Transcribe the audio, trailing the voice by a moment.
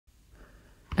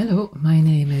Hello, my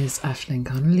name is Aisling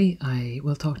Connolly. I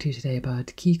will talk to you today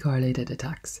about key-correlated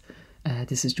attacks.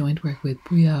 This is joint work with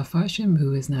Pooya Farshim,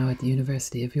 who is now at the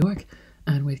University of York,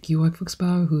 and with Georg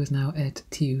Fuchsbauer, who is now at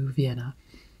TU Vienna.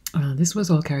 This was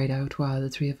all carried out while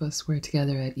the three of us were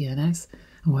together at ENS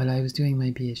and while I was doing my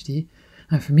PhD.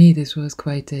 And for me, this was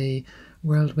quite a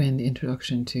whirlwind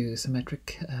introduction to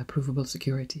symmetric provable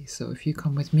security. So if you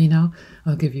come with me now,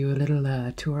 I'll give you a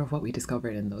little tour of what we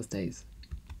discovered in those days.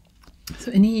 So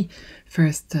any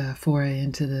first foray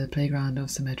into the playground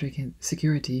of symmetric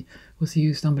security was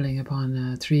you stumbling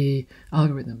upon three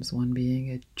algorithms, one being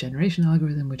a generation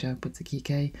algorithm which outputs a key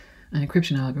K, an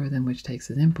encryption algorithm which takes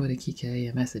as input a key K,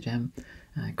 a message M,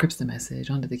 encrypts the message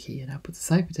onto the key and outputs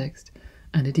a ciphertext,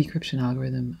 and a decryption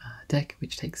algorithm, DEC,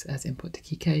 which takes as input the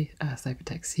key K,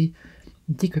 ciphertext C,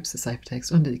 decrypts the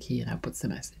ciphertext onto the key and outputs the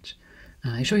message.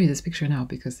 I show you this picture now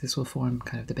because this will form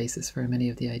kind of the basis for many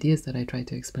of the ideas that I try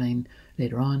to explain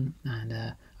later on, and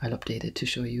I'll update it to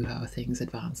show you how things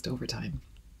advanced over time.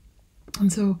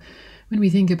 And so when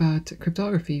we think about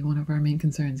cryptography, one of our main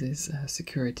concerns is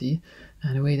security,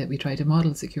 and a way that we try to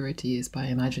model security is by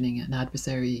imagining an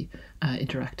adversary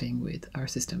interacting with our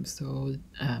system. So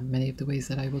many of the ways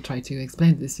that I will try to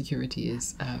explain this security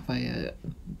is via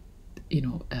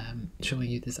showing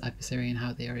you this adversary and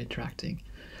how they are interacting.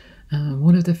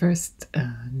 One of the first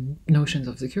notions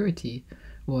of security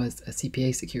was a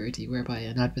CPA security, whereby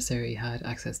an adversary had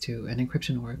access to an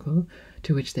encryption oracle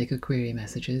to which they could query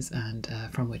messages and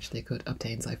from which they could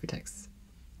obtain ciphertexts.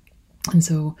 And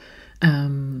so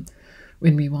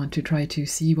when we want to try to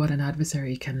see what an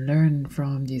adversary can learn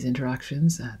from these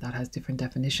interactions, that has different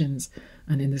definitions.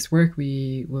 And in this work,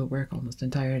 we will work almost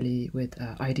entirely with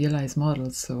idealized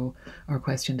models. So our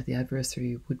question to the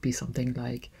adversary would be something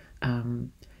like,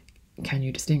 can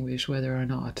you distinguish whether or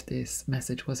not this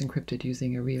message was encrypted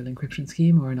using a real encryption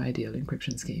scheme or an ideal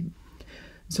encryption scheme?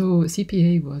 So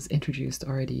CPA was introduced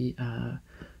already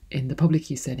in the public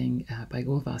key setting by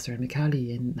Goldwasser and Micali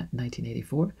in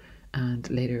 1984, and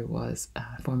later was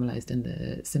formalized in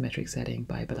the symmetric setting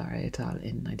by Ballara et al.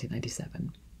 In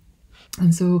 1997.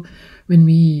 And so when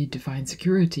we define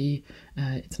security,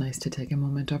 it's nice to take a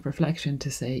moment of reflection to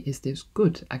say, is this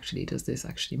good? Actually, does this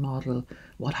actually model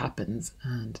what happens?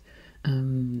 And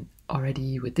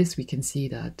already with this, we can see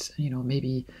that,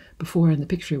 maybe before in the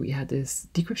picture we had this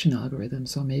decryption algorithm.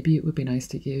 So maybe it would be nice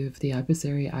to give the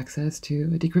adversary access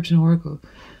to a decryption oracle.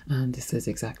 And this is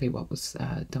exactly what was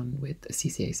done with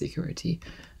CCA security.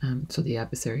 So the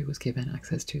adversary was given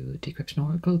access to a decryption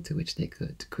oracle to which they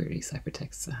could query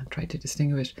ciphertexts and try to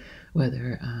distinguish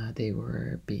whether they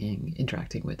were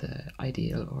interacting with an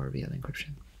ideal or real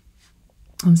encryption.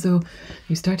 And so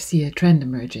you start to see a trend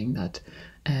emerging that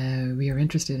we are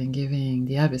interested in giving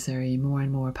the adversary more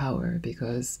and more power,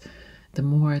 because the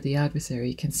more the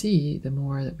adversary can see, the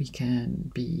more that we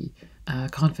can be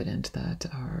confident that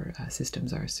our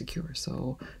systems are secure.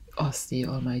 So us, the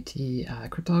almighty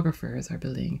cryptographers, are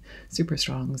building super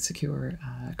strong, secure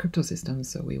crypto systems.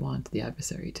 So we want the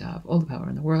adversary to have all the power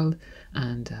in the world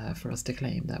and for us to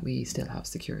claim that we still have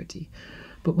security.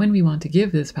 But when we want to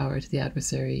give this power to the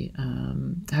adversary,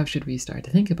 how should we start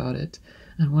to think about it?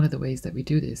 And one of the ways that we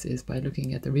do this is by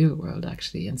looking at the real world,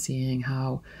 actually, and seeing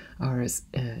how our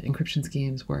encryption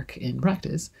schemes work in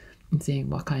practice, and seeing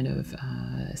what kind of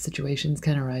situations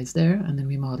can arise there, and then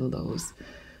we model those.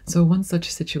 So one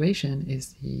such situation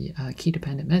is the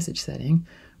key-dependent message setting,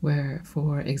 where,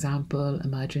 for example,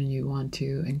 imagine you want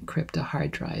to encrypt a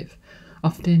hard drive.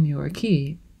 Often your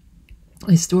key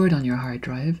is stored on your hard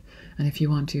drive, and if you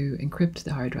want to encrypt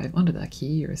the hard drive onto that key,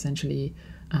 you're essentially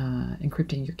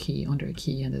encrypting your key under a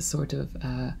key, and this sort of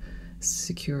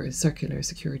circular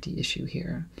security issue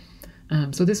here.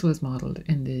 So this was modeled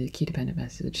in the key-dependent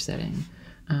message setting.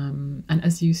 And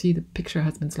as you see, the picture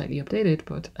has been slightly updated,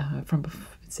 but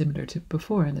similar to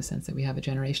before, in the sense that we have a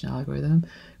generation algorithm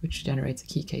which generates a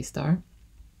key K star,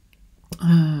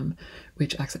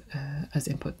 which acts as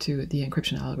input to the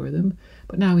encryption algorithm.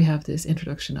 But now we have this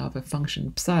introduction of a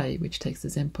function psi, which takes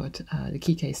as input the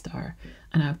key K star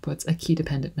and outputs a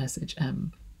key-dependent message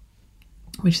M,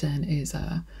 which then is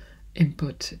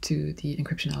input to the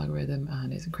encryption algorithm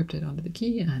and is encrypted onto the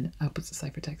key and outputs the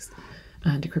ciphertext,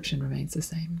 and decryption remains the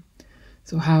same.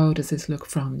 So how does this look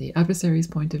from the adversary's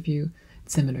point of view?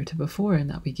 It's similar to before in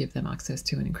that we give them access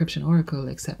to an encryption oracle,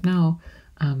 except now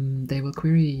they will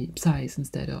query psis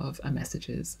instead of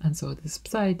messages. And so this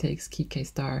psi takes key K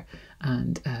star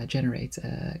and generates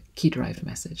a key-derived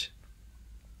message.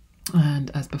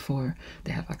 And as before,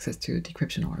 they have access to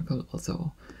decryption oracle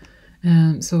also.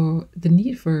 So the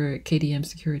need for KDM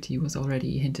security was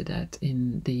already hinted at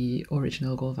in the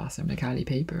original Goldwasser-Macaulay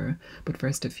paper, but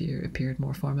first appeared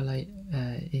more formally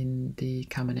in the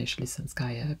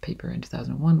Kamenesh-Lisanskaya paper in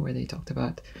 2001, where they talked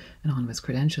about anonymous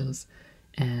credentials.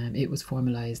 It was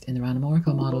formalized in the random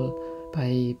oracle model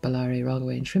by Ballare,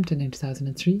 Rolway, and Shrimpton in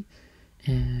 2003.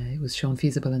 It was shown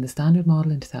feasible in the standard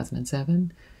model in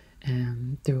 2007.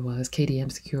 There was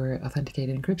KDM Secure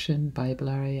Authenticated Encryption by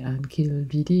Ballare and Kiel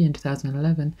VD in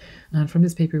 2011. And from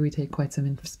this paper, we take quite some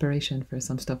inspiration for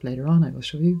some stuff later on, I will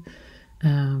show you.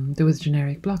 There was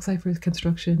generic block cipher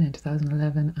construction in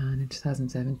 2011, and in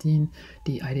 2017,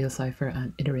 the ideal cipher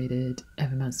and iterated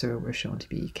Evanmancer were shown to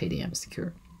be KDM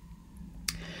secure.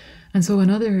 And so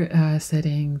another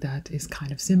setting that is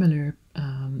kind of similar,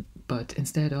 but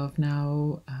instead of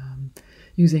now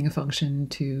using a function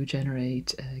to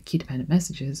generate key-dependent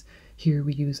messages, here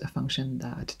we use a function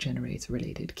that generates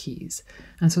related keys.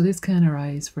 And so this can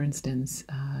arise, for instance,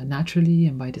 naturally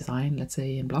and by design, let's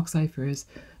say in block ciphers,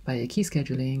 by key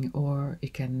scheduling, or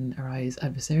it can arise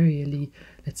adversarially,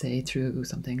 let's say through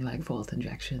something like fault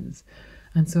injections.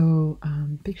 And so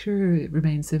picture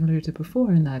remains similar to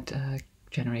before in that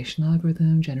generation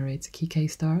algorithm generates a key K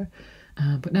star,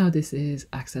 but now this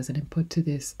acts as an input to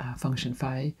this function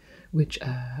phi, which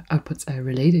outputs a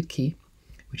related key,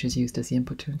 which is used as the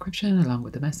input to encryption along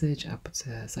with the message, outputs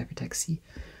a ciphertext C.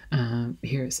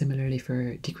 Here, similarly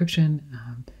for decryption,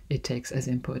 it takes as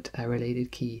input a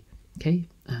related key K,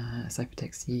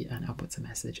 ciphertext C, and outputs a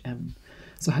message M.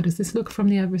 So how does this look from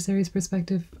the adversary's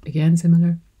perspective? Again,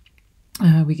 similar.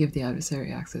 We give the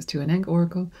adversary access to an ENC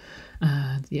oracle.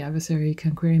 The adversary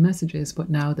can query messages, but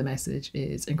now the message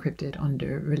is encrypted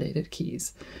under related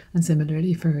keys. And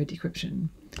similarly for decryption.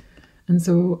 And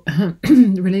so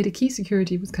related key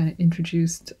security was kind of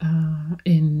introduced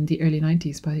in the early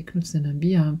 90s by Knudsen and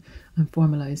Biam and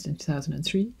formalized in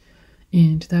 2003.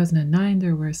 In 2009,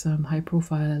 there were some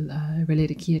high-profile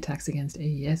related key attacks against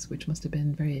AES, which must have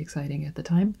been very exciting at the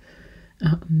time.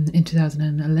 In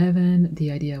 2011, the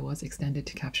idea was extended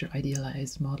to capture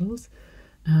idealized models.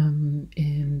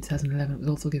 In 2011, it was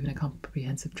also given a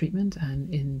comprehensive treatment,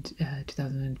 and in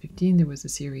 2015, there was a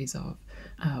series of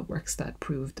works that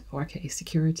proved RK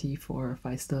security for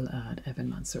Feistel and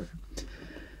Evanmancer.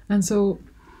 And so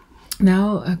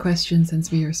now a question, since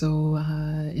we are so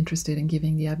interested in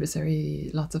giving the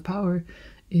adversary lots of power,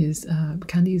 is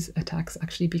can these attacks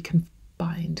actually be combined?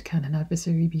 Can an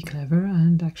adversary be clever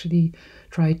and actually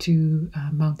try to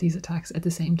mount these attacks at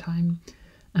the same time?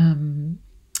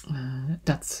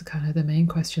 That's kind of the main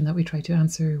question that we try to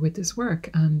answer with this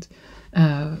work. And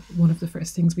one of the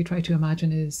first things we try to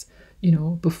imagine is, you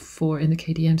know, before in the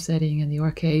KDM setting and the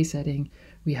RKA setting,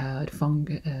 we had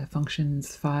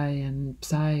functions phi and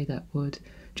psi that would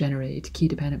generate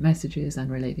key-dependent messages and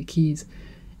related keys.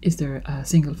 Is there a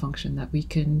single function that we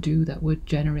can do that would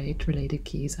generate related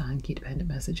keys and key-dependent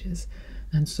messages?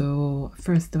 And so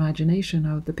first imagination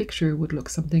of the picture would look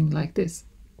something like this.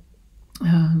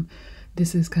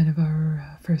 This is kind of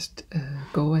our first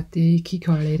go at the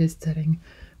key-correlated setting,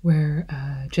 where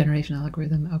a generation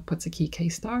algorithm outputs a key K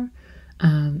star.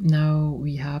 Now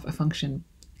we have a function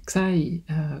xi,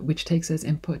 which takes as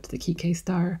input the key K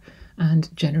star and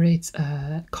generates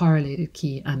a correlated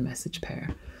key and message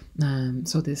pair.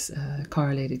 So this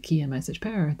correlated key and message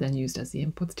pair are then used as the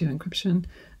inputs to encryption,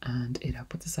 and it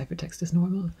outputs a ciphertext as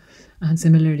normal. And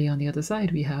similarly, on the other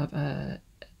side, we have a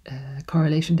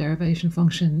correlation derivation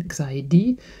function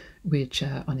xid, which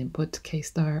on input K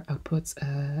star outputs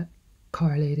a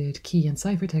correlated key and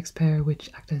ciphertext pair, which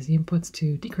act as the inputs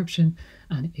to decryption,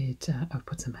 and it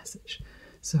outputs a message.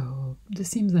 So this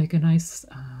seems like a nice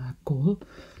goal.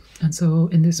 And so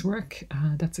in this work,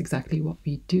 that's exactly what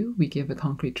we do. We give a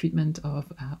concrete treatment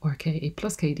of RKA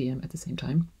plus KDM at the same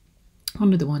time,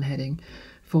 under the one heading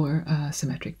for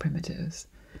symmetric primitives.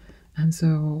 And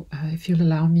so if you'll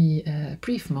allow me a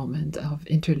brief moment of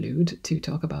interlude to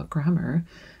talk about grammar,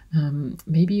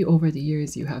 maybe over the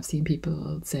years you have seen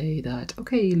people say that,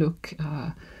 okay, look,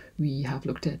 we have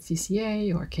looked at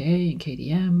CCA, RKA, and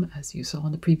KDM. As you saw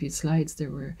on the previous slides, there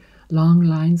were long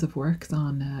lines of works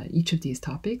on each of these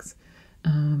topics.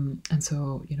 And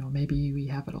so, you know, maybe we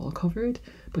have it all covered,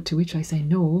 but to which I say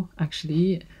no,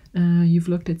 actually, you've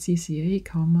looked at CCA,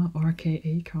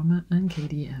 RKA, and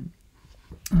KDM.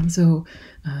 And so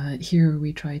here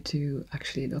we try to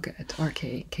actually look at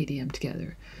RK, KDM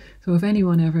together. So if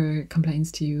anyone ever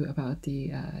complains to you about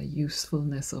the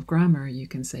usefulness of grammar, you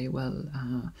can say, well,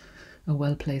 a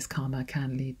well-placed comma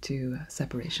can lead to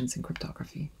separations in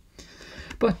cryptography.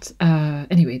 But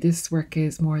anyway, this work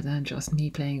is more than just me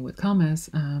playing with commas.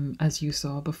 As you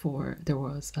saw before, there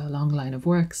was a long line of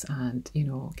works, and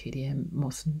KDM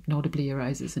most notably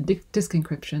arises in disk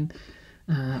encryption.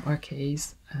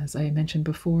 RKs, as I mentioned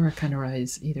before, can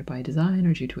arise either by design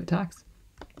or due to attacks.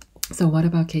 So what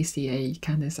about KCA?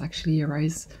 Can this actually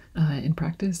arise in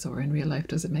practice or in real life?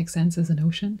 Does it make sense as a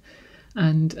notion?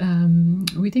 And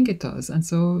we think it does. And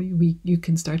so you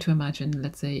can start to imagine,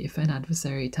 let's say, if an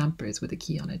adversary tampers with a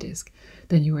key on a disk,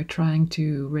 then you are trying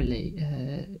to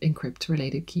encrypt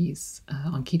related keys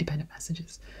on key-dependent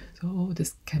messages. So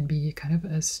this can be kind of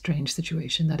a strange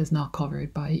situation that is not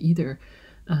covered by either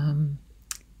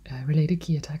related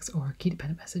key attacks or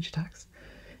key-dependent message attacks.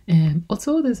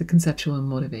 Also, there's a conceptual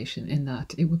motivation in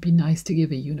that it would be nice to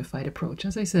give a unified approach.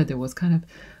 As I said, there was kind of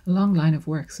a long line of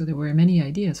work, so there were many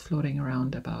ideas floating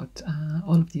around about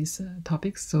all of these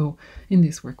topics. So in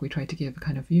this work, we tried to give a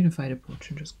kind of unified approach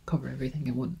and just cover everything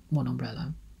in one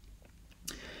umbrella.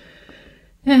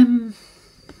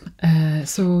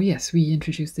 So yes, we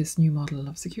introduced this new model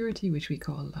of security, which we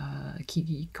call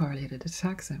key-correlated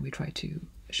attacks, and we try to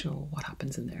show what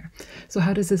happens in there. So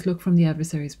how does this look from the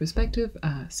adversary's perspective?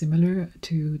 Similar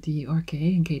to the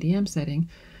RKA and KDM setting,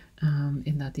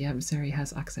 in that the adversary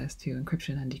has access to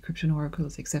encryption and decryption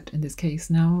oracles, except in this case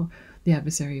now the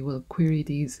adversary will query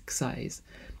these XIs.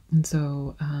 And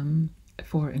so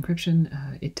for encryption,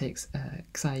 it takes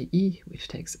XI-E, which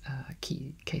takes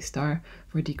key K-star.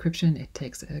 For decryption, it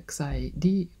takes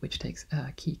XI-D, which takes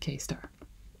key K-star.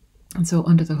 And so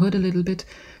under the hood a little bit,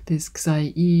 this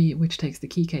Xi-E, which takes the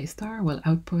key K-star, will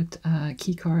output a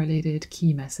key-correlated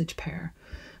key message pair.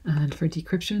 And for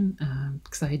decryption,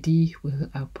 Xi-D will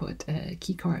output a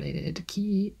key-correlated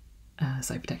key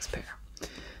ciphertext pair.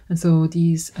 And so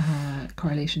these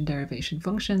correlation derivation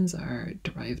functions are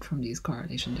derived from these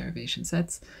correlation derivation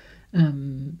sets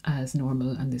as normal,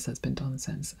 and this has been done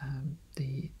since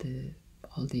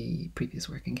all the previous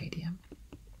work in KDM.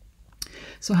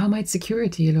 So how might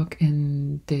security look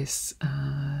in this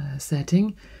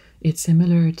setting? It's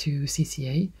similar to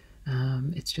CCA,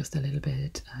 it's just a little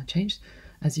bit changed.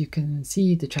 As you can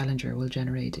see, the challenger will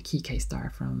generate a key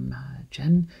K-star from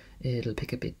gen. It'll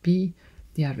pick a bit B.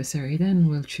 The adversary then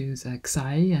will choose a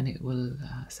Xi and it will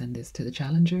send this to the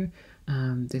challenger.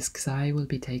 This Xi will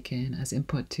be taken as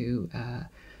input to a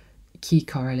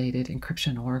key-correlated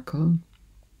encryption oracle,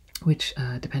 which,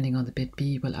 depending on the bit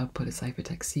B, will output a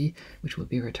ciphertext C, which will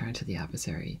be returned to the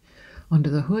adversary. Under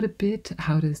the hood a bit,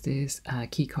 how does this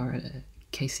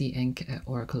KC-enc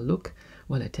oracle look?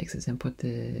 Well, it takes as input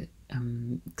the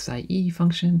Xi-E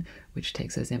function, which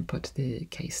takes as input the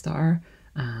K-star,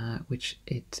 which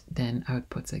it then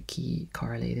outputs a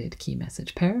key-correlated key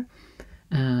message pair.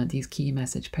 These key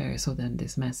message pairs, so then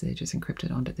this message is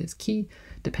encrypted onto this key,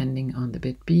 depending on the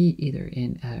bit B, either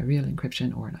in a real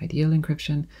encryption or an ideal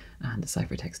encryption, and the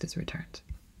ciphertext is returned.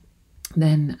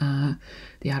 Then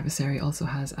the adversary also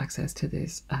has access to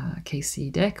this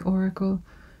KC-dec oracle,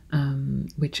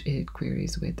 which it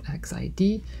queries with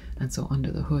XID, and so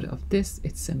under the hood of this,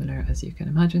 it's similar as you can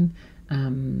imagine.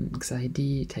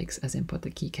 XID takes as input the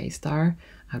key K-star,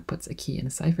 outputs a key in a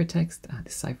ciphertext. The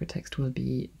ciphertext will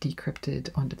be decrypted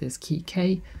onto this key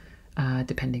K,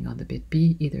 depending on the bit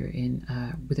B, either in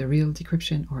with a real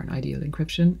decryption or an ideal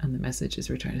encryption, and the message is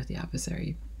returned to the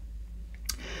adversary.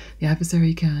 The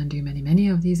adversary can do many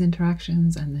of these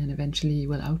interactions, and then eventually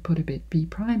will output a bit B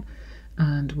prime,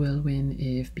 and will win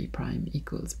if B prime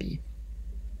equals B.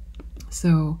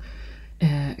 So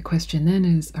a question then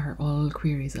is, are all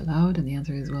queries allowed? And the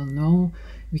answer is, well, no.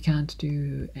 We can't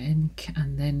do enc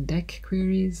and then dec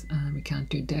queries. We can't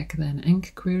do dec then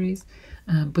enc queries.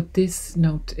 But this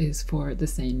note is for the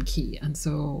same key. And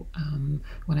so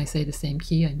when I say the same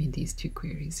key, I mean these two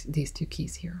queries, these two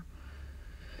keys here.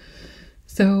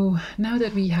 So now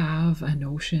that we have a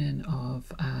notion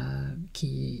of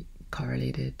key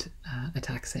correlated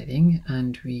attack setting,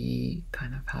 and we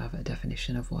kind of have a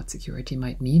definition of what security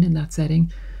might mean in that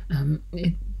setting,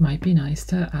 it might be nice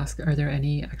to ask, are there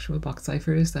any actual box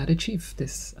ciphers that achieve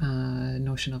this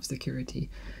notion of security?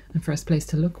 And first place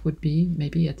to look would be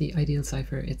maybe at the ideal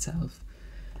cipher itself.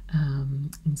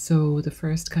 And so the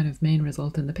first kind of main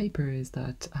result in the paper is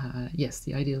that yes,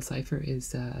 the ideal cipher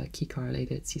is key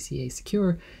correlated CCA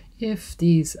secure if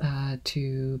these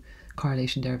two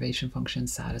correlation derivation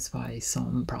functions satisfy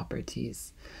some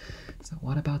properties. So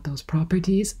what about those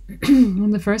properties? Well,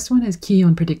 the first one is key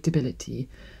unpredictability,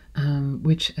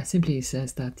 which simply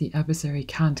says that the adversary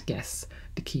can't guess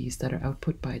the keys that are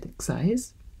output by the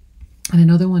XIs. And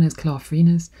another one is claw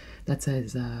freeness, that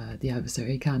says the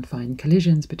adversary can't find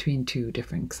collisions between two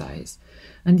different Xi's.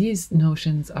 And these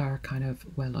notions are kind of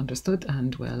well understood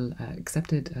and well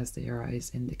accepted as they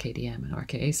arise in the KDM and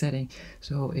RKA setting,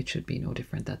 so it should be no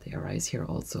different that they arise here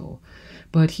also.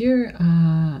 But here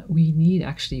we need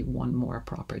actually one more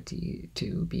property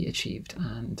to be achieved,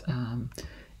 and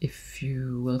if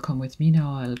you will come with me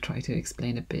now, I'll try to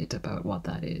explain a bit about what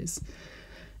that is.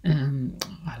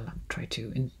 I'll try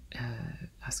to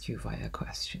ask you via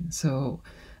question. So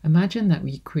imagine that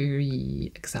we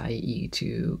query xie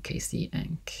to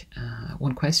KC-enc.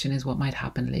 One question is what might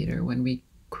happen later when we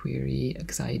query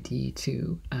xid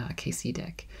to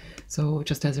KC-dec. So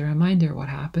just as a reminder, what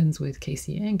happens with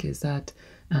KC-enc is that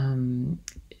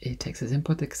it takes as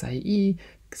input the xie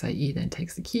then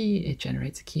takes the key, it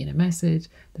generates a key and a message.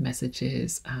 The message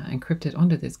is encrypted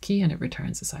under this key and it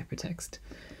returns a ciphertext.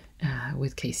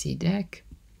 With KC-dec,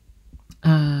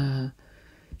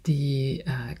 the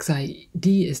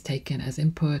xid is taken as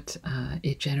input.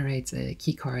 It generates a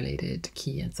key-correlated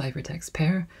key and ciphertext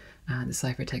pair. The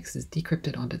ciphertext is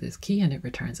decrypted onto this key and it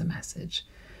returns a message.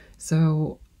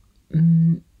 So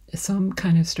some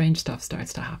kind of strange stuff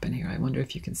starts to happen here. I wonder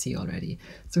if you can see already.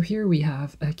 So here we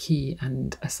have a key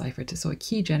and a ciphertext. So a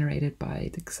key generated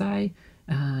by the xi,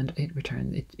 and it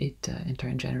in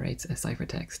turn generates a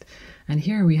ciphertext. And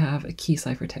here we have a key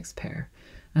ciphertext pair.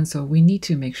 And so we need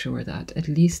to make sure that at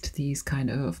least these kind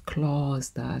of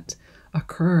claws that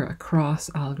occur across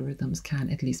algorithms can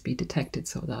at least be detected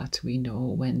so that we know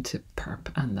when to perp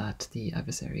and that the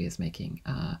adversary is making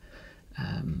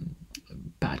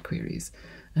bad queries.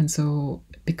 And so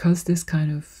because this kind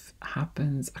of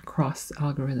happens across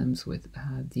algorithms with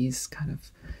these kind of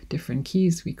different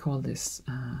keys, we call this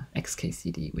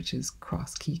XKCD, which is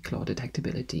cross-key claw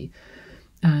detectability.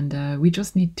 And we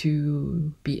just need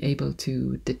to be able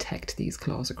to detect these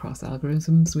claws across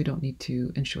algorithms. We don't need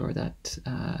to ensure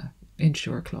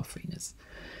claw freeness.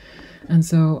 And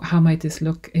so how might this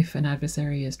look if an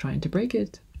adversary is trying to break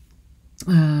it?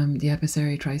 The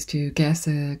adversary tries to guess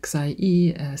a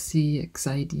xie, a c, a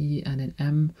xid, and an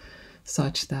m,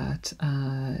 such that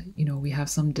we have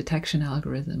some detection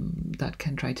algorithm that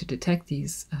can try to detect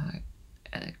these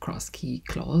cross-key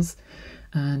claws.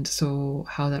 And so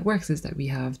how that works is that we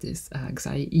have this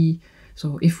xie.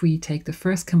 So if we take the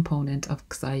first component of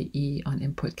xie on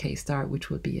input k star, which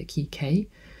will be a key k,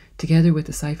 together with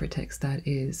the ciphertext that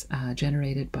is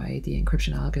generated by the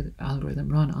encryption algorithm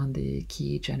run on the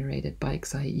key generated by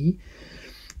xie,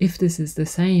 if this is the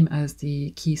same as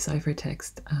the key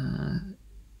ciphertext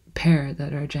pair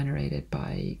that are generated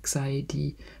by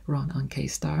xid run on k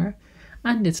star,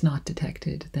 and it's not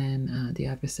detected, then the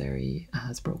adversary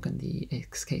has broken the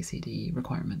XKCD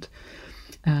requirement.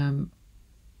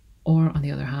 Or on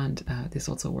the other hand, this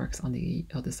also works on the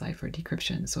other cipher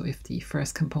decryption. So if the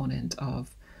first component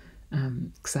of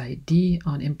xid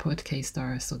on input k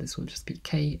star, so this will just be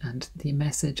k, and the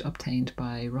message obtained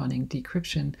by running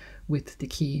decryption with the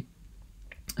key,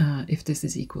 if this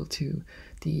is equal to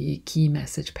the key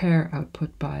message pair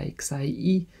output by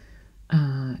xie,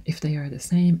 if they are the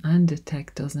same and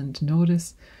detect doesn't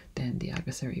notice, then the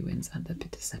adversary wins and the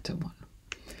bit is set to 1.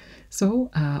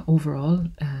 So overall,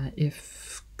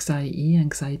 if xie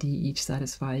and xid each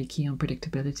satisfy key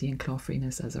unpredictability and claw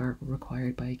freeness as are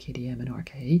required by KDM and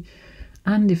RKA,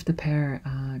 and if the pair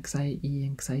xie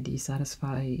and xid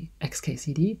satisfy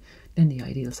XKCD, then the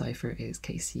ideal cipher is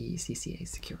KC-CCA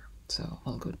secure. So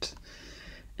all good.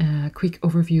 Quick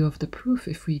overview of the proof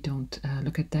if we don't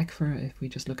look at DEC if we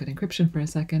just look at encryption for a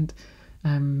second.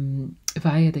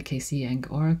 Via the KC-enc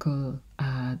oracle,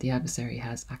 the adversary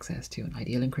has access to an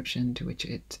ideal encryption to which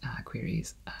it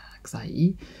queries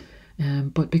xie.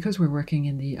 But because we're working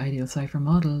in the ideal cipher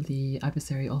model, the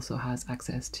adversary also has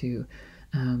access to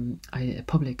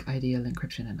public ideal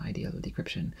encryption and ideal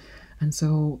decryption. And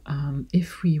so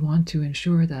if we want to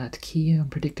ensure that key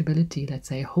unpredictability, let's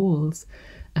say, holds,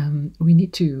 we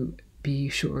need to be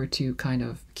sure to kind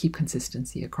of keep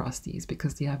consistency across these,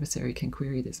 because the adversary can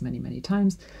query this many, many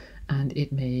times, and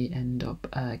it may end up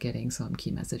getting some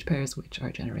key message pairs which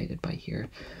are generated by here.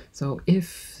 So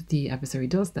if the adversary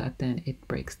does that, then it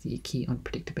breaks the key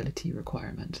unpredictability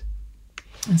requirement.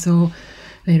 And so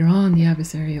later on, the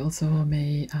adversary also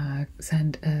may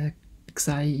send a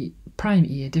xi prime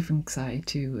e, a different xi,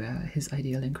 to his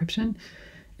ideal encryption.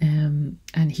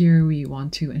 And here we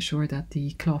want to ensure that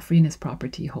the claw freeness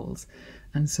property holds.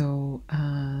 And so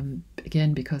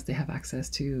again, because they have access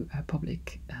to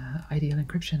public ideal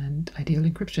encryption and ideal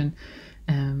encryption,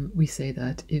 we say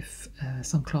that if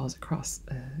some clause across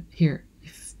here,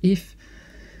 if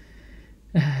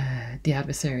the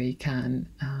adversary can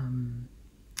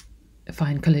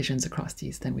find collisions across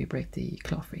these, then we break the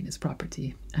Clough-Reinus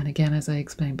property. And again, as I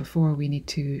explained before, we need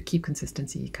to keep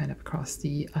consistency kind of across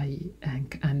the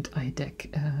IEnc and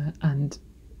IDEC and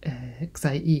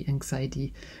Xi-E and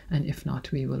Xi-D, and if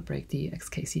not, we will break the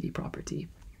XKCD property.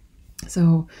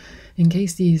 So in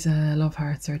case these love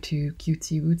hearts are too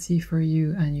cutesy wootsy for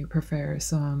you and you prefer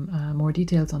some more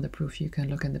details on the proof, you can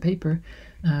look in the paper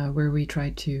where we try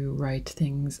to write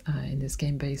things in this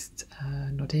game-based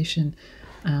notation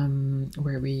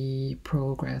where we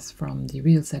progress from the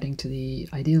real setting to the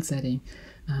ideal setting.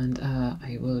 And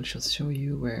I will just show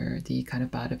you where the kind of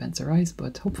bad events arise,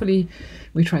 but hopefully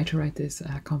we try to write this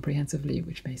comprehensively,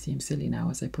 which may seem silly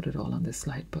now as I put it all on this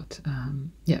slide, but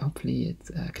yeah, hopefully it's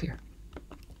clear.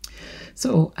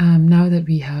 So now that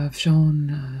we have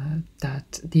shown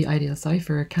that the ideal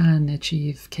cipher can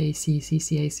achieve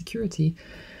KC-CCA security,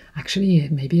 actually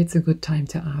maybe it's a good time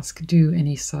to ask, do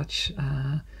any such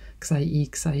Xi-E,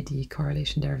 Xi-D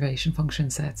correlation derivation function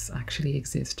sets actually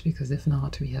exist? Because if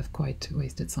not, we have quite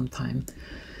wasted some time.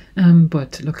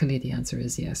 But luckily the answer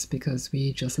is yes, because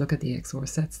we just look at the XOR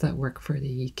sets that work for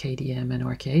the KDM and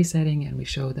RKA setting, and we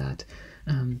show that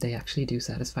they actually do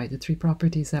satisfy the 3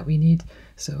 properties that we need.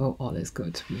 So all is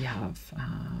good. We have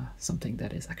something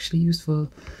that is actually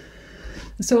useful.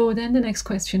 So then the next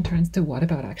question turns to, what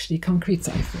about actually concrete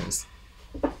ciphers?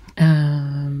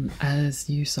 As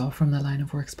you saw from the line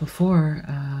of works before,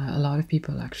 a lot of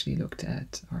people actually looked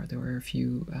at, or there were a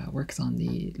few works on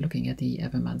looking at the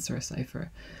Evan-Mansour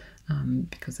cipher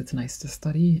because it's nice to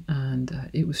study, and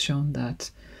it was shown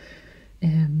that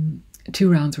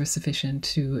 2 rounds were sufficient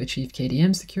to achieve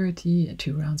KDM security,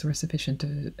 2 rounds were sufficient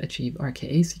to achieve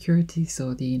RKA security.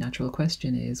 So the natural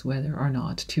question is whether or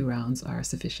not 2 rounds are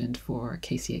sufficient for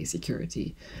KCA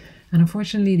security. And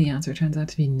unfortunately, the answer turns out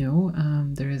to be no.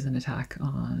 There is an attack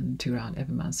on 2-round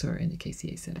Evan-Mansour in the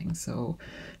KCA setting. So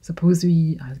suppose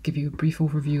I'll give you a brief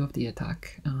overview of the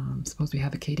attack. Suppose we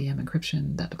have a KDM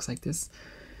encryption that looks like this.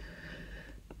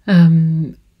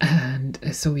 And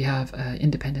so we have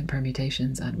independent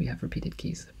permutations and we have repeated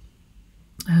keys.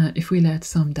 If we let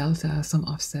some delta, some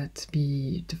offset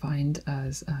be defined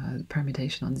as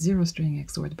permutation on the 0 string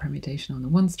XOR the permutation on the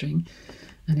 1 string,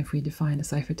 and if we define a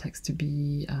ciphertext to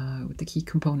be with the key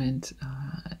component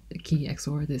key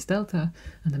XOR this delta,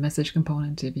 and the message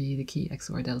component to be the key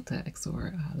XOR delta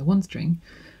XOR the 1 string,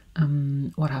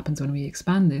 what happens when we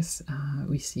expand this?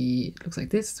 We see it looks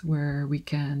like this, where we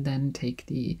can then take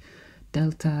the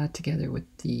delta together with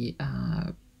the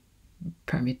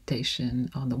permutation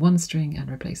on the 1 string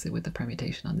and replace it with the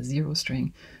permutation on the 0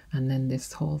 string, and then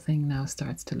this whole thing now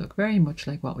starts to look very much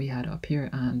like what we had up here,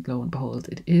 and lo and behold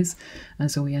it is.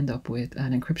 And so we end up with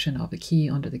an encryption of a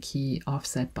key under the key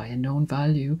offset by a known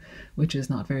value, which is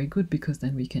not very good because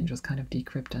then we can just kind of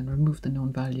decrypt and remove the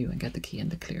known value and get the key in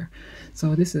the clear.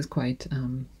 So this is quite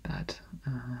bad.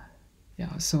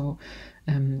 Yeah, so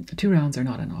 2 rounds are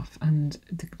not enough. And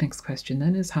the next question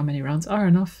then is, how many rounds are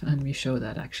enough? And we show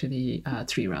that actually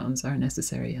 3 rounds are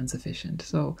necessary and sufficient.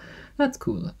 So that's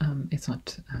cool. It's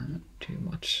not too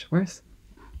much worse.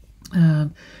 Yeah,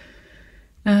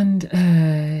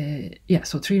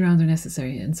 so 3 rounds are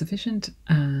necessary and sufficient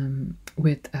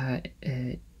with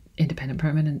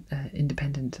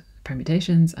independent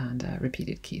permutations and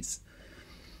repeated keys.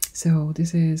 So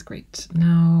this is great.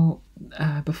 Now,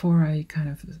 before I kind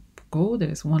of go,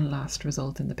 there's one last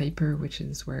result in the paper, which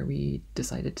is where we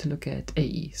decided to look at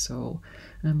AE. So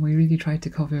we really tried to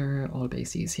cover all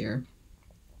bases here.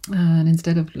 And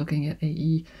instead of looking at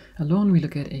AE alone, we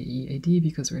look at AE-AD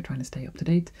because we're trying to stay up to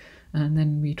date. And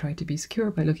then we try to be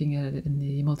secure by looking at it in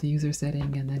the multi-user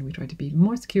setting. And then we try to be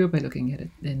more secure by looking at it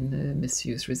in the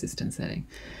misuse resistant setting.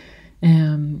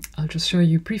 I'll just show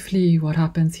you briefly what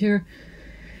happens here.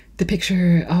 The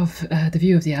picture of the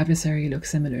view of the adversary looks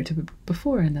similar to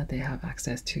before in that they have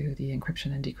access to the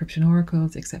encryption and decryption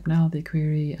oracles, except now they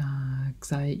query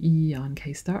Xi-E on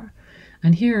K star.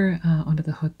 And here under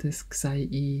the hood, this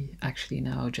Xi-E actually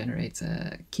now generates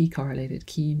a key-correlated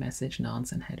key message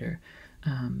nonce and header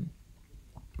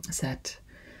set.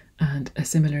 And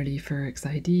similarly for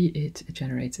Xi-D, it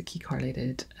generates a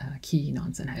key-correlated key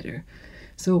nonce and header.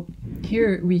 So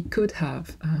here we could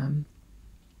have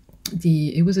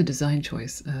it was a design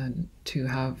choice to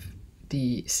have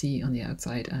the C on the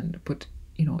outside and put,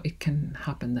 it can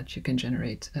happen that you can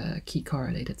generate a key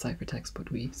correlated ciphertext, but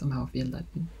we somehow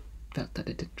felt that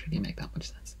it didn't really make that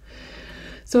much sense.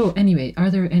 So anyway, are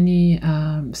there any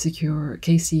secure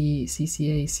KC,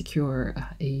 CCA, secure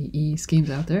AE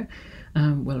schemes out there?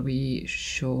 well, we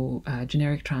show a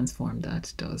generic transform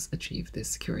that does achieve this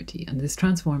security. And this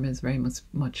transform is very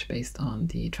much based on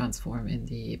the transform in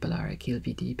the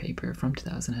Ballara-Kiel-VD paper from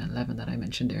 2011 that I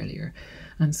mentioned earlier.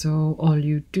 And so all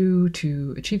you do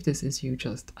to achieve this is you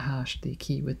just hash the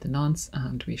key with the nonce,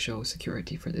 and we show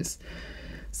security for this.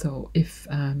 So if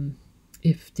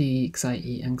the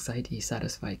xi-e and xi-d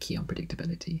satisfy key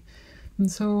unpredictability. And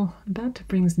so that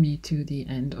brings me to the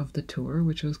end of the tour,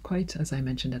 which was quite, as I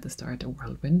mentioned at the start, a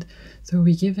whirlwind. So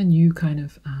we give a new kind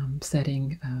of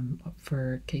setting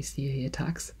for KCA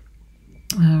attacks.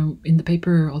 In the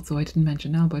paper, also I didn't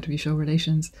mention now, but we show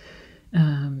relations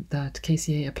that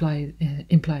KCA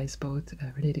implies both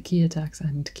related key attacks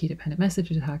and key-dependent message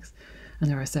attacks. And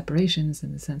there are separations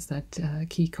in the sense that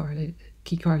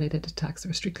key-correlated attacks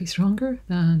are strictly stronger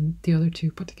than the other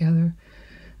two put together.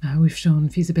 We've shown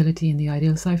feasibility in the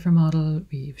ideal cipher model.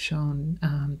 We've shown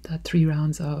that 3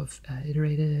 rounds of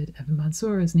iterated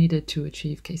Evan-Mansour is needed to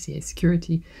achieve KCA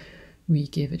security. We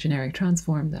give a generic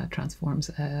transform that transforms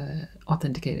an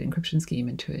authenticated encryption scheme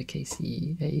into a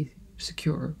KCA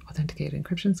secure authenticated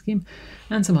encryption scheme,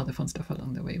 and some other fun stuff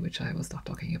along the way, which I will stop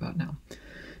talking about now.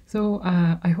 So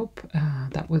I hope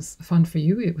that was fun for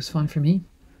you. It was fun for me.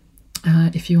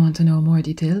 If you want to know more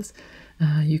details,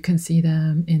 you can see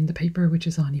them in the paper, which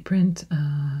is on ePrint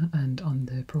and on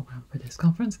the program for this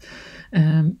conference.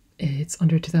 It's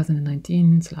under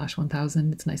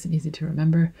 2019/1000. It's nice and easy to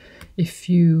remember. If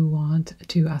you want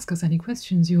to ask us any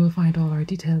questions, you will find all our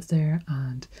details there.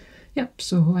 And yeah,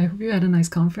 so I hope you had a nice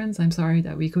conference. I'm sorry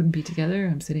that we couldn't be together.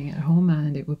 I'm sitting at home,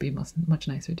 and it would be much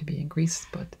nicer to be in Greece,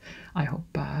 but I hope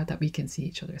that we can see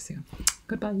each other soon.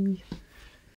 Goodbye.